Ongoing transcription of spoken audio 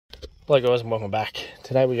Hello guys and welcome back.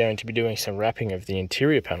 Today we're going to be doing some wrapping of the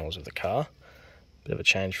interior panels of the car. Bit of a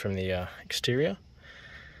change from the exterior.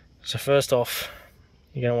 So first off,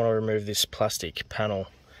 you're going to want to remove this plastic panel.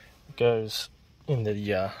 It goes in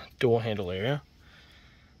the door handle area.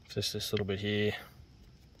 Just this little bit here.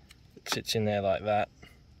 It sits in there like that.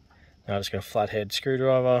 Now I'm just going to flathead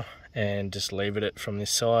screwdriver and just lever it from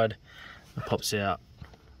this side. It pops out,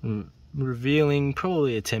 revealing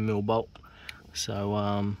probably a 10mm bolt.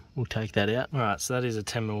 So we'll take that out. Alright, so that is a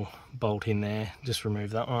 10mm bolt in there. Just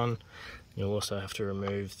remove that one. You'll also have to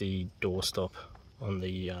remove the door stop on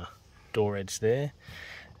the door edge there.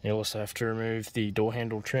 You'll also have to remove the door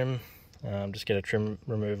handle trim. Just get a trim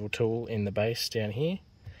removal tool in the base down here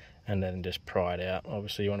and then just pry it out.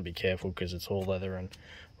 Obviously you want to be careful because it's all leather and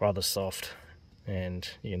rather soft, and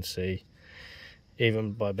you can see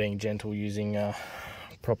even by being gentle using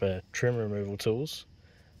proper trim removal tools,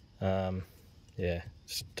 yeah,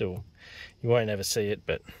 still, you won't ever see it,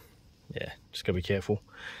 but yeah, just gotta be careful.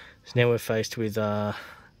 So now we're faced with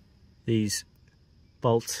these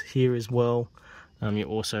bolts here as well. You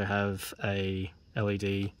also have a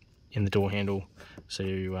LED in the door handle, so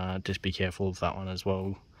you just be careful of that one as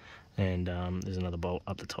well. And there's another bolt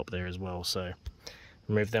up the top there as well, so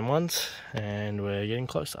remove them ones and we're getting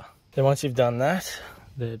closer. Then once you've done that,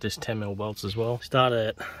 they're just 10mm bolts as well. Start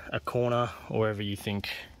at a corner or wherever you think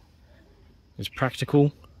is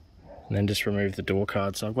practical, and then just remove the door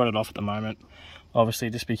card. So I've got it off at the moment.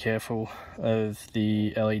 Obviously just be careful of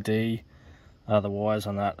the LED. The wires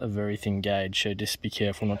on that are very thin gauge, so just be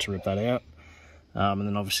careful not to rip that out. And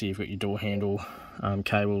then obviously you've got your door handle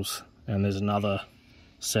cables, and there's another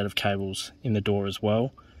set of cables in the door as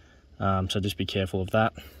well. So just be careful of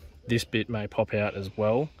that. This bit may pop out as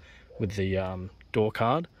well with the door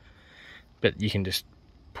card, but you can just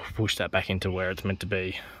push that back into where it's meant to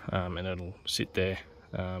be, and it'll sit there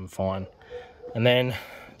fine. And then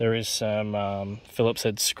there is some Phillips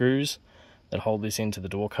head screws that hold this into the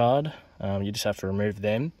door card. You just have to remove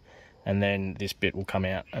them, and then this bit will come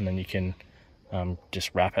out, and then you can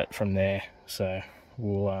just wrap it from there. So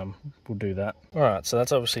we'll do that. Alright, so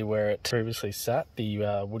that's obviously where it previously sat,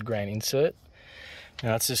 the wood grain insert.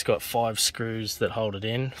 Now it's just got 5 screws that hold it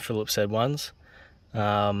in, Phillips head ones.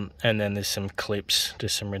 And then there's some clips,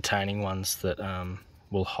 just some retaining ones that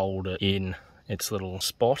will hold it in its little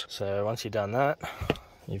spot. So once you've done that,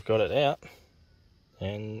 you've got it out,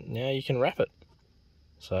 and now you can wrap it.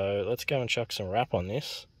 So let's go and chuck some wrap on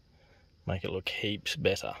this, make it look heaps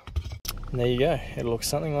better. And there you go, it looks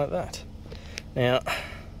something like that. Now,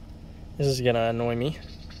 this is going to annoy me.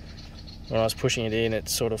 When I was pushing it in, it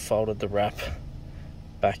sort of folded the wrap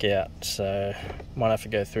back out, so might have to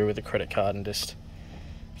go through with a credit card and just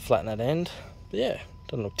flatten that end. But yeah,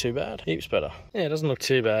 doesn't look too bad. Heaps better. Yeah, it doesn't look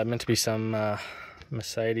too bad. Meant to be some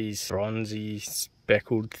Mercedes bronzy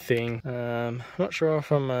speckled thing. I'm not sure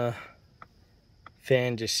if I'm a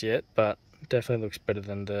fan just yet, but definitely looks better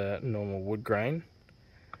than the normal wood grain.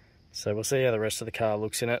 So we'll see how the rest of the car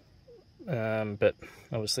looks in it. But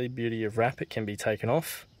obviously, beauty of wrap, it can be taken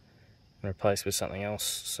off and replaced with something else.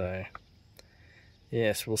 So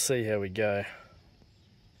yes, we'll see how we go.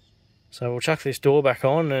 So we'll chuck this door back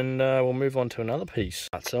on and we'll move on to another piece.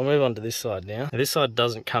 Right, so I'll move on to this side now. Now. This side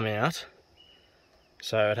doesn't come out,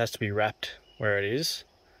 so it has to be wrapped where it is.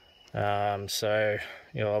 So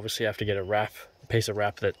you'll obviously have to get a piece of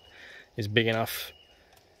wrap that is big enough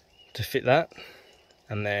to fit that,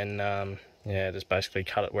 and then yeah, just basically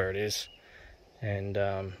cut it where it is, and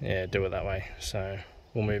yeah, do it that way. So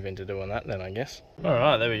we'll move into doing that then, I guess.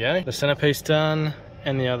 Alright, there we go. The centerpiece done,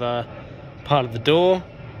 and the other part of the door.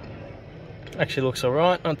 Actually looks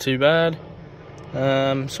alright, not too bad.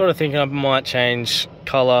 Sort of thinking I might change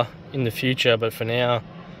colour in the future, but for now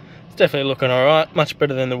it's definitely looking alright, much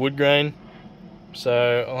better than the wood grain.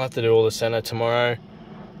 So I'll have to do all the centre tomorrow,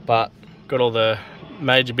 but got all the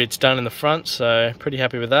major bits done in the front, so pretty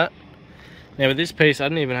happy with that. Now with this piece, I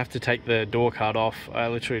didn't even have to take the door card off. I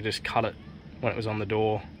literally just cut it when it was on the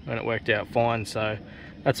door, and it worked out fine. So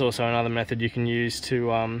that's also another method you can use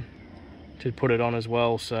to put it on as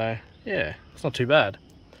well. So yeah, it's not too bad.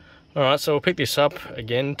 Alright, so we'll pick this up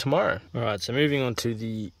again tomorrow. Alright, so moving on to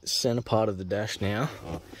the center part of the dash now.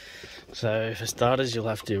 So for starters, you'll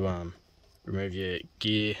have to remove your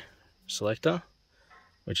gear selector,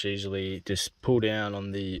 which easily just pull down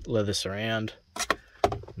on the leather surround.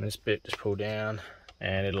 And this bit just pull down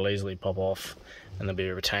and it'll easily pop off, and there'll be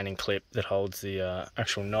a retaining clip that holds the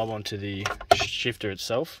actual knob onto the shifter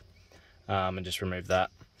itself, and just remove that.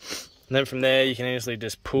 And then from there you can easily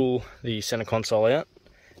just pull the center console out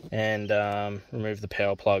and remove the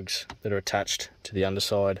power plugs that are attached to the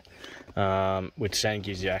underside which then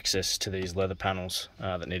gives you access to these leather panels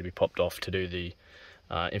that need to be popped off to do the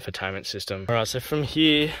infotainment system. Alright, so from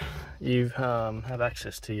here you have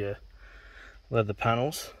access to your leather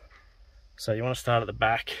panels. So you want to start at the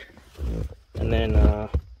back and then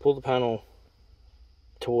pull the panel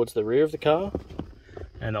towards the rear of the car,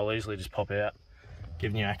 and they'll easily just pop out,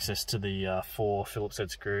 giving you access to the 4 Phillips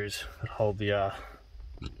head screws that hold the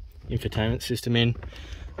infotainment system in.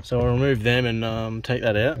 So I'll remove them and take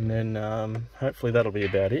that out, and then hopefully that'll be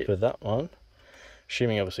about it for that one,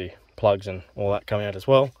 assuming obviously plugs and all that come out as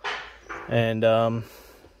well. And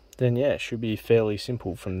then yeah, it should be fairly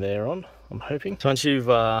simple from there on, I'm hoping. So once you've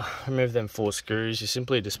removed them 4 screws, you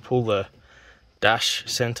simply just pull the dash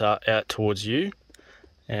center out towards you,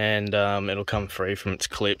 and it'll come free from its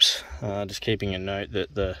clips. Just keeping a note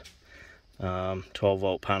that the 12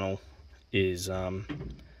 volt panel is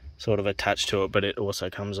sort of attached to it, but it also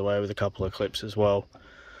comes away with a couple of clips as well.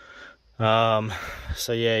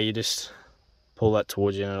 So yeah, you just pull that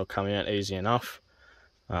towards you and it'll come out easy enough.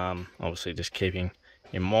 Obviously just keeping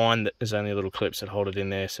in mind that there's only little clips that hold it in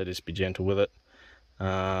there, so just be gentle with it.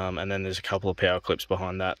 And then there's a couple of power clips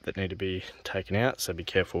behind that need to be taken out, so be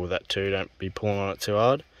careful with that too. Don't be pulling on it too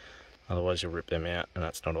hard, otherwise you'll rip them out, and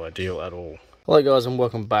that's not ideal at all. Hello guys, and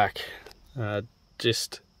welcome back.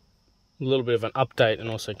 Just a little bit of an update and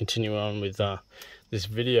also continue on with this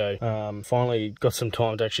video. Finally got some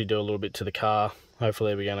time to actually do a little bit to the car.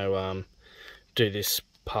 Hopefully we're going to do this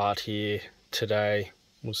part here today.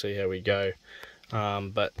 We'll see how we go.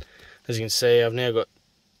 But as you can see, I've now got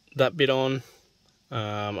that bit on.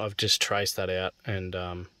 I've just traced that out and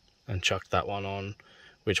chucked that one on,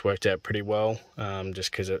 which worked out pretty well,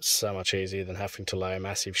 just because it's so much easier than having to lay a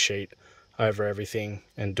massive sheet over everything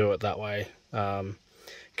and do it that way,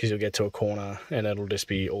 because you'll get to a corner and it'll just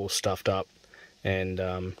be all stuffed up, and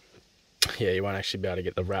yeah, you won't actually be able to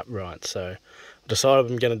get the wrap right. So I decided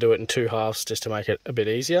I'm going to do it in 2 halves just to make it a bit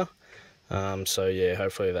easier. So yeah,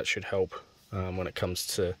 hopefully that should help when it comes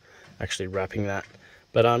to actually wrapping that.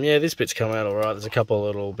 But yeah, this bit's come out alright. There's a couple of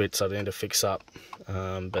little bits I need to fix up,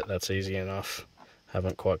 but that's easy enough.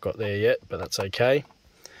 Haven't quite got there yet, but that's okay.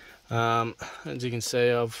 As you can see,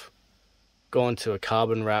 I've gone to a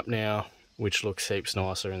carbon wrap now, which looks heaps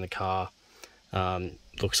nicer in the car.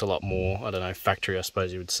 Looks a lot more, I don't know, factory I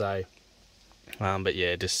suppose you would say. But yeah,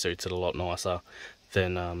 it just suits it a lot nicer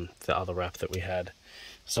than the other wrap that we had.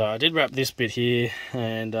 So I did wrap this bit here,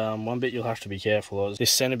 and one bit you'll have to be careful of.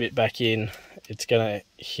 This center bit back in, it's going to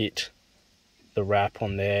hit the wrap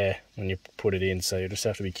on there when you put it in, so you just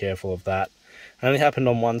have to be careful of that. It only happened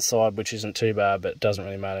on one side, which isn't too bad, but it doesn't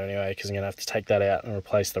really matter anyway, because I'm going to have to take that out and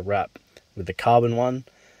replace the wrap with the carbon one.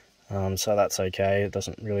 So that's okay, it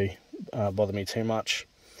doesn't really bother me too much.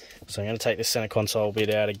 So I'm going to take this center console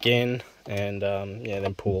bit out again, and yeah,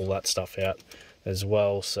 then pull all that stuff out as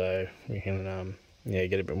well, so we can yeah,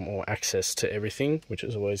 get a bit more access to everything, which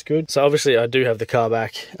is always good. So obviously I do have the car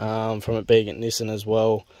back from it being at Nissan as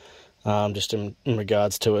well, just in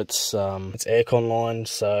regards to its aircon line.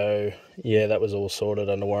 So yeah, that was all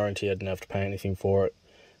sorted under warranty. I didn't have to pay anything for it.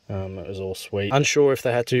 It was all sweet. Unsure if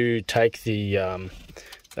they had to take the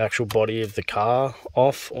actual body of the car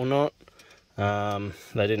off or not.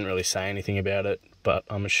 They didn't really say anything about it, but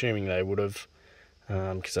I'm assuming they would have,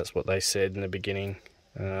 because that's what they said in the beginning.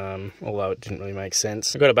 Although it didn't really make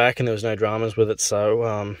sense. I got it back and there was no dramas with it,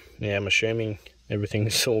 so yeah, I'm assuming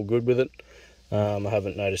everything's all good with it. I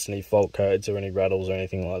haven't noticed any fault codes or any rattles or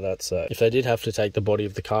anything like that, so if they did have to take the body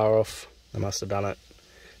of the car off, they must have done it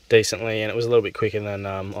decently, and it was a little bit quicker than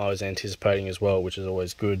I was anticipating as well, which is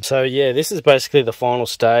always good. So yeah, this is basically the final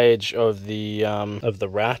stage of the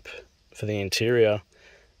wrap for the interior.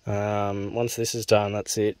 Once this is done,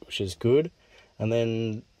 that's it, which is good. And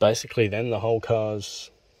then basically then the whole car's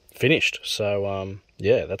finished. So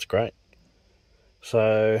yeah, that's great.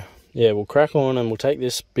 So yeah, we'll crack on and we'll take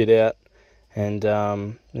this bit out, and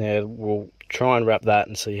yeah, we'll try and wrap that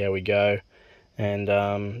and see how we go. And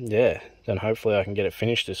yeah, then hopefully I can get it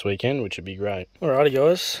finished this weekend, which would be great. Alrighty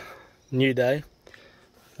guys, new day.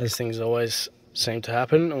 As things always seem to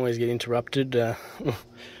happen, always get interrupted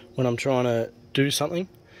when I'm trying to do something.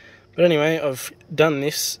 But anyway, I've done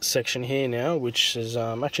this section here now, which has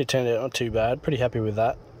actually turned out not too bad. Pretty happy with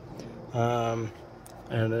that. And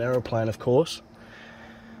an aeroplane, of course.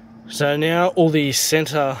 So now all the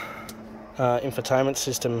center infotainment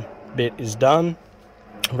system bit is done.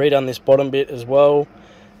 Redone this bottom bit as well,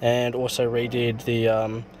 and also redid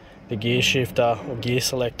the gear shifter or gear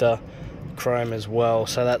selector chrome as well.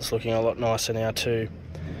 So that's looking a lot nicer now too.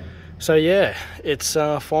 So yeah, it's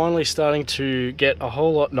finally starting to get a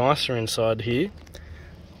whole lot nicer inside here.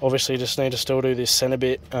 obviously just need to still do this centre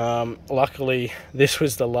bit. Luckily this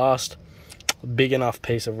was the last big enough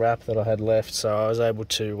piece of wrap that I had left, so I was able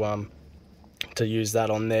to use that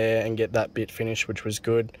on there and get that bit finished, which was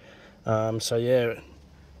good. So yeah,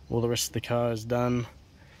 all the rest of the car is done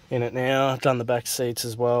in it now. I've done the back seats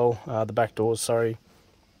as well, the back doors, sorry.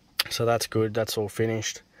 So that's good, that's all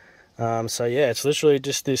finished. So yeah, it's literally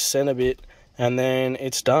just this centre bit and then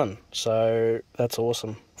it's done. So that's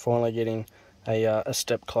awesome. Finally getting a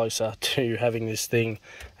step closer to having this thing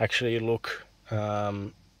actually look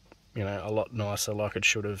you know, a lot nicer like it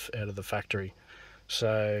should have out of the factory.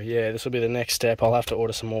 So yeah, this will be the next step. I'll have to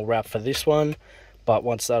order some more wrap for this one, but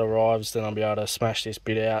once that arrives then I'll be able to smash this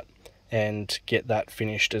bit out and get that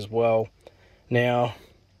finished as well. Now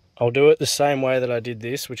I'll do it the same way that I did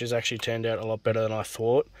this, which has actually turned out a lot better than I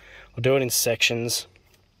thought. I'll do it in sections.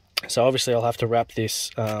 So obviously I'll have to wrap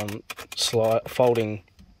this folding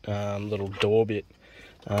little door bit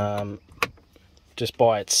just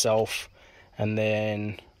by itself, and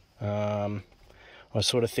then I was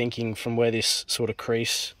sort of thinking from where this sort of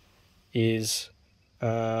crease is,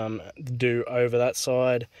 do over that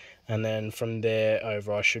side, and then from there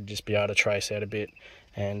over I should just be able to trace out a bit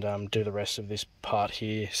and do the rest of this part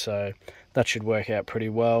here. So that should work out pretty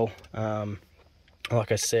well.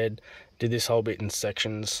 Like I said, did this whole bit in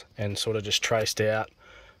sections and sort of just traced out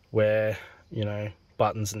where, you know,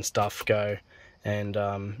 buttons and stuff go, and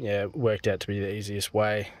yeah, it worked out to be the easiest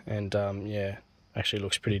way, and yeah, actually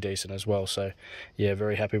looks pretty decent as well. So yeah,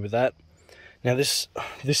 very happy with that. Now this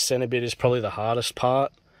center bit is probably the hardest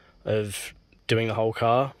part of doing the whole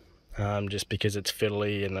car, just because it's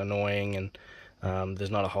fiddly and annoying, and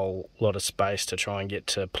there's not a whole lot of space to try and get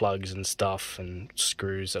to plugs and stuff and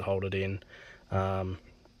screws that hold it in.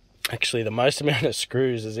 Actually the most amount of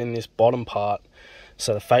screws is in this bottom part,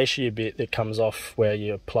 so the fascia bit that comes off where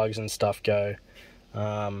your plugs and stuff go,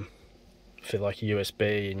 for like your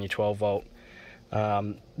USB and your 12 volt,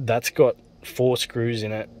 that's got 4 screws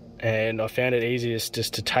in it, and I found it easiest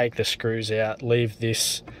just to take the screws out, leave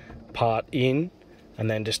this part in, and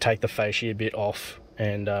then just take the fascia bit off,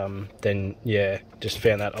 and then yeah, just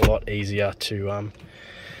found that a lot easier to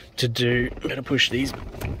do. Better push these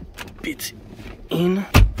bits in.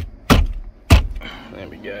 There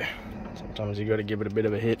we go. Sometimes you got to give it a bit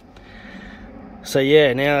of a hit. So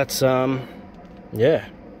yeah, now it's yeah,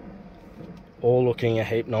 all looking a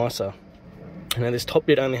heap nicer. Now this top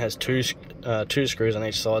bit only has two screws on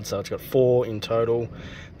each side, so it's got 4 in total.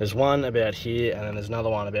 There's one about here, and then there's another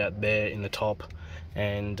one about there in the top,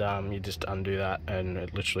 and you just undo that and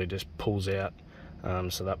it literally just pulls out.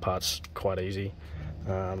 So that part's quite easy.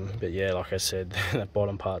 But yeah, like I said, that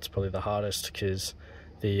bottom part's probably the hardest, because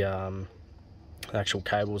the actual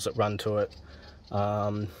cables that run to it,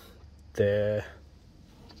 they're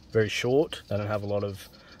very short. They don't have a lot of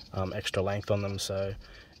extra length on them, so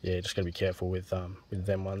yeah, just gotta be careful with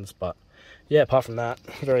them ones. But yeah, apart from that,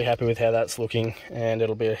 very happy with how that's looking, and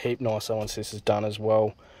it'll be a heap nicer once this is done as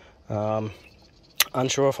well.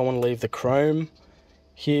 Unsure if I want to leave the chrome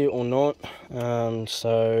here or not,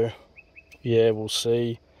 so yeah, we'll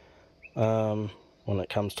see when it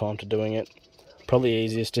comes time to doing it. Probably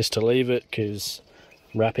easiest just to leave it, because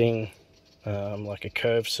wrapping like a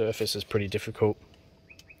curved surface is pretty difficult,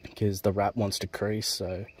 because the wrap wants to crease.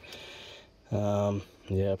 So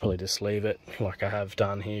yeah, I'll probably just leave it like I have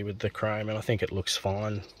done here with the chrome, and I think it looks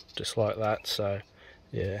fine just like that. So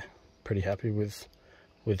yeah, pretty happy with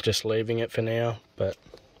just leaving it for now, but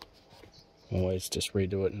always just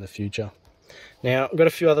redo it in the future. Now I've got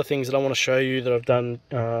a few other things that I want to show you that I've done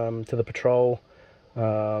to the Patrol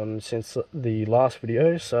since the last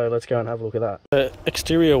video, so let's go and have a look at that.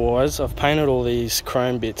 Exterior wise, I've painted all these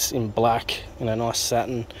chrome bits in black in a nice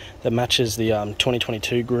satin that matches the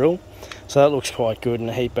 2022 grille, so that looks quite good and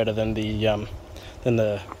a heap better than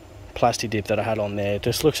the plastic dip that I had on there. It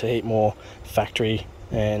just looks a heap more factory,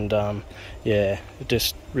 and yeah, it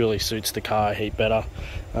just really suits the car a heap better.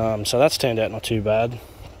 So that's turned out not too bad.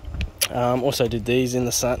 Also did these in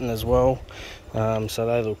the satin as well, so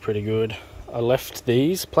they look pretty good. I left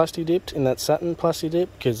these plastic dipped in that satin plastic dip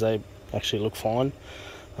because they actually look fine,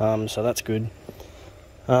 so that's good.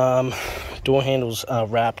 Door handles are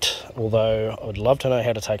wrapped, although I'd love to know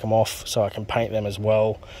how to take them off so I can paint them as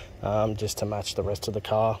well, just to match the rest of the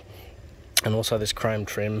car. And also this chrome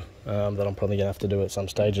trim that I'm probably going to have to do at some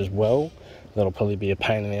stage as well. That'll probably be a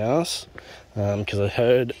pain in the ass, because I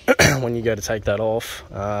heard when you go to take that off,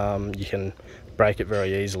 you can break it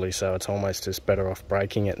very easily, so it's almost just better off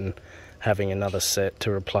breaking it and having another set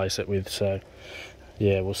to replace it with. So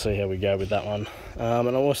yeah, we'll see how we go with that one. And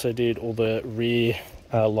I also did all the rear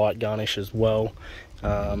light garnish as well.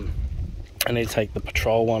 I need to take the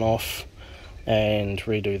patrol one off and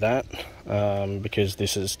redo that, because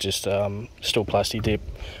this is just still plastic dip,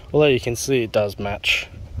 although you can see it does match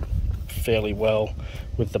fairly well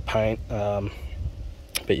with the paint,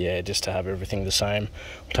 but yeah, just to have everything the same,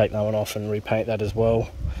 I'll take that one off and repaint that as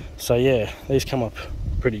well. So yeah, these come up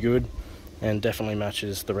pretty good and definitely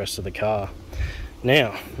matches the rest of the car.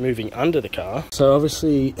 Now moving under the car, so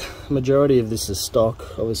obviously majority of this is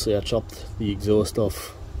stock. Obviously I chopped the exhaust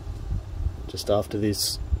off just after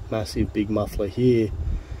this massive big muffler here,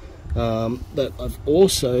 but I've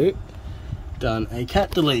also done a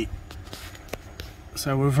cat delete.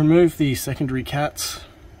 So we've removed the secondary cats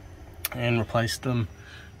and replaced them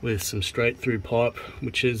with some straight through pipe,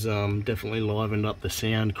 which has definitely livened up the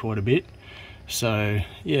sound quite a bit. So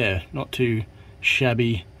yeah, not too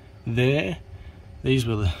shabby there. These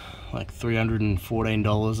were like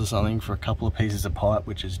 $314 or something for a couple of pieces of pipe,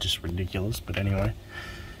 which is just ridiculous, but anyway,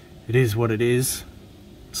 it is what it is.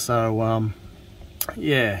 So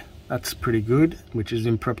yeah, that's pretty good, which is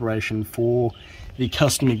in preparation for the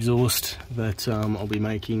custom exhaust that I'll be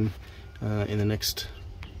making in the next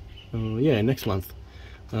month.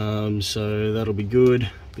 So that'll be good,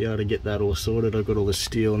 be able to get that all sorted. I've got all the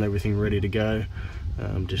steel and everything ready to go,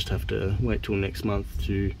 just have to wait till next month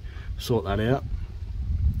to sort that out.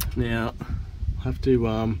 Now I have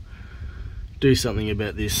to do something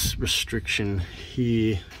about this restriction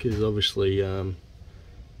here, because obviously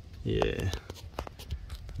yeah, I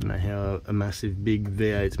don't know how a massive big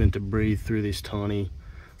V8's meant to breathe through this tiny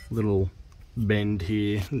little bend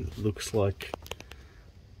here. It looks like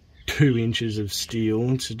 2 inches of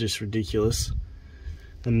steel. It's just ridiculous,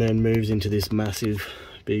 and then moves into this massive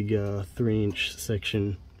big 3-inch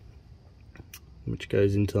section which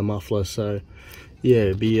goes into the muffler. So yeah,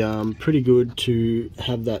 it'd be pretty good to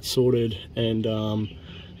have that sorted and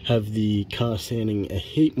have the car sounding a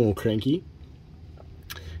heap more cranky.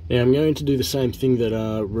 Now I'm going to do the same thing that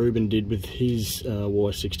Ruben did with his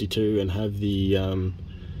Y62 and have the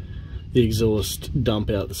exhaust dump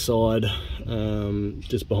out the side,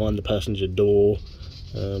 just behind the passenger door.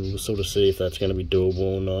 We'll sort of see if that's going to be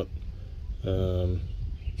doable or not.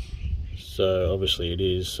 So obviously it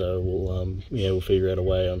is, so we'll figure out a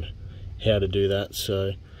way on how to do that.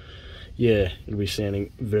 So yeah, it'll be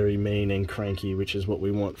sounding very mean and cranky, which is what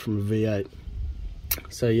we want from a V8.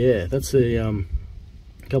 So yeah, that's the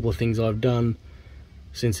couple of things I've done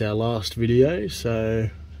since our last video. So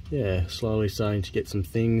yeah, slowly starting to get some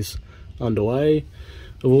things underway.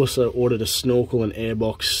 I've also ordered a snorkel and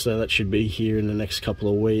airbox, so that should be here in the next couple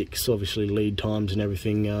of weeks. Obviously lead times and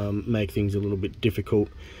everything make things a little bit difficult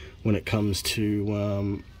when it comes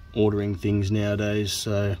to ordering things nowadays.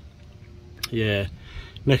 So yeah,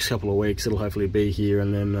 next couple of weeks it'll hopefully be here,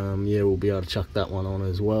 and then yeah, we'll be able to chuck that one on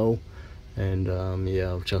as well. And yeah,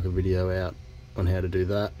 I'll chuck a video out on how to do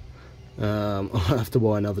that. I'll have to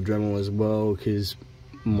buy another Dremel as well, because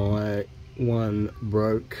my one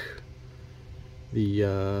broke.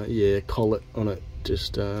 The yeah, collet on it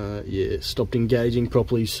just yeah, stopped engaging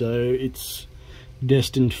properly, so it's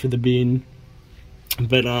destined for the bin.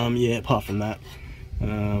 But yeah, apart from that,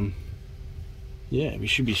 yeah, we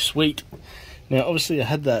should be sweet. Now obviously I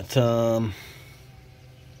had that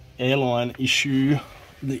airline issue,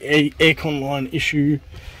 the aircon line issue,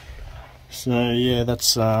 so yeah,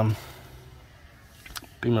 that's been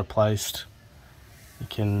replaced. You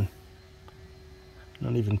can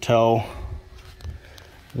not even tell,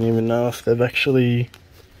 I don't even know if they've actually,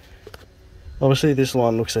 obviously this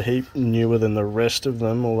line looks a heap newer than the rest of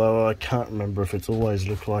them, although I can't remember if it's always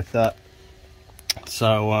looked like that.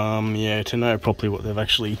 So yeah, to know properly what they've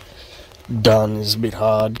actually done is a bit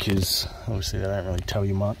hard, because obviously they don't really tell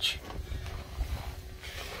you much.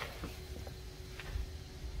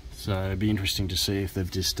 So it'd be interesting to see if they've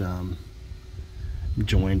just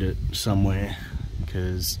joined it somewhere,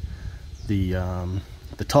 because the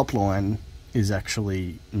top line is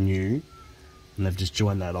actually new, and they've just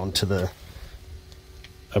joined that onto the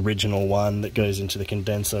original one that goes into the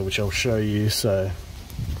condenser, which I'll show you. So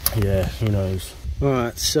yeah, who knows.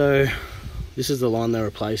 Alright, so this is the line they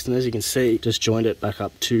replaced, and as you can see, just joined it back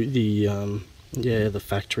up to the yeah, the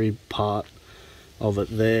factory part of it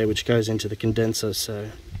there, which goes into the condenser. So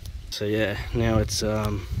yeah, now it's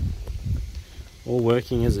all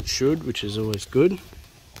working as it should, which is always good.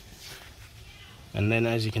 And then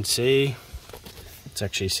as you can see, it's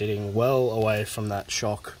actually sitting well away from that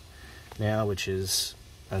shock now, which is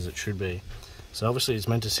as it should be. So obviously it's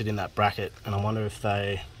meant to sit in that bracket, and I wonder if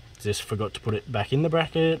they just forgot to put it back in the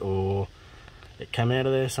bracket, or it came out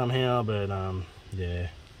of there somehow. But yeah,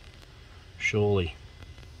 surely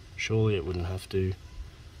it wouldn't have to,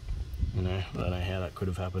 you know, I don't know how that could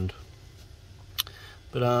have happened.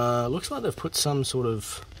 But looks like they've put some sort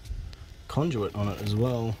of conduit on it as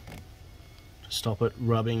well to stop it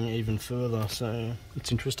rubbing even further, so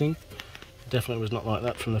it's interesting. Definitely was not like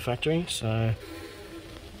that from the factory, so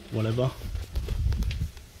whatever.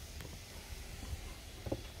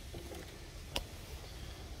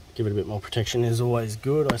 Give it a bit more protection is always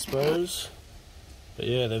good, I suppose. But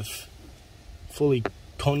yeah, they've fully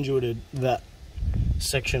conduited that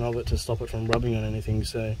section of it to stop it from rubbing on anything,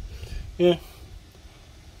 so yeah,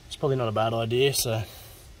 it's probably not a bad idea, so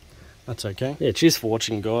that's okay. Yeah, cheers for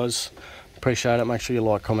watching, guys. Appreciate it. Make sure you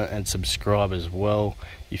like, comment and subscribe as well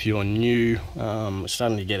if you're new. We're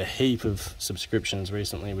starting to get a heap of subscriptions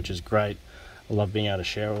recently, which is great. I love being able to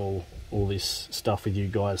share all this stuff with you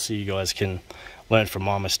guys, so you guys can learn from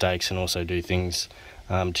my mistakes and also do things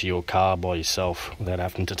to your car by yourself without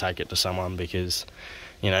having to take it to someone, because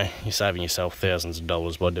you know, you're saving yourself thousands of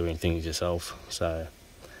dollars by doing things yourself. So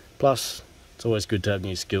plus it's always good to have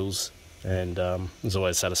new skills, and there's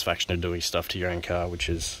always satisfaction of doing stuff to your own car, which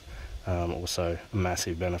is also a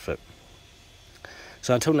massive benefit.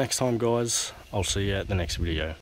 So until next time, guys, I'll see you at the next video.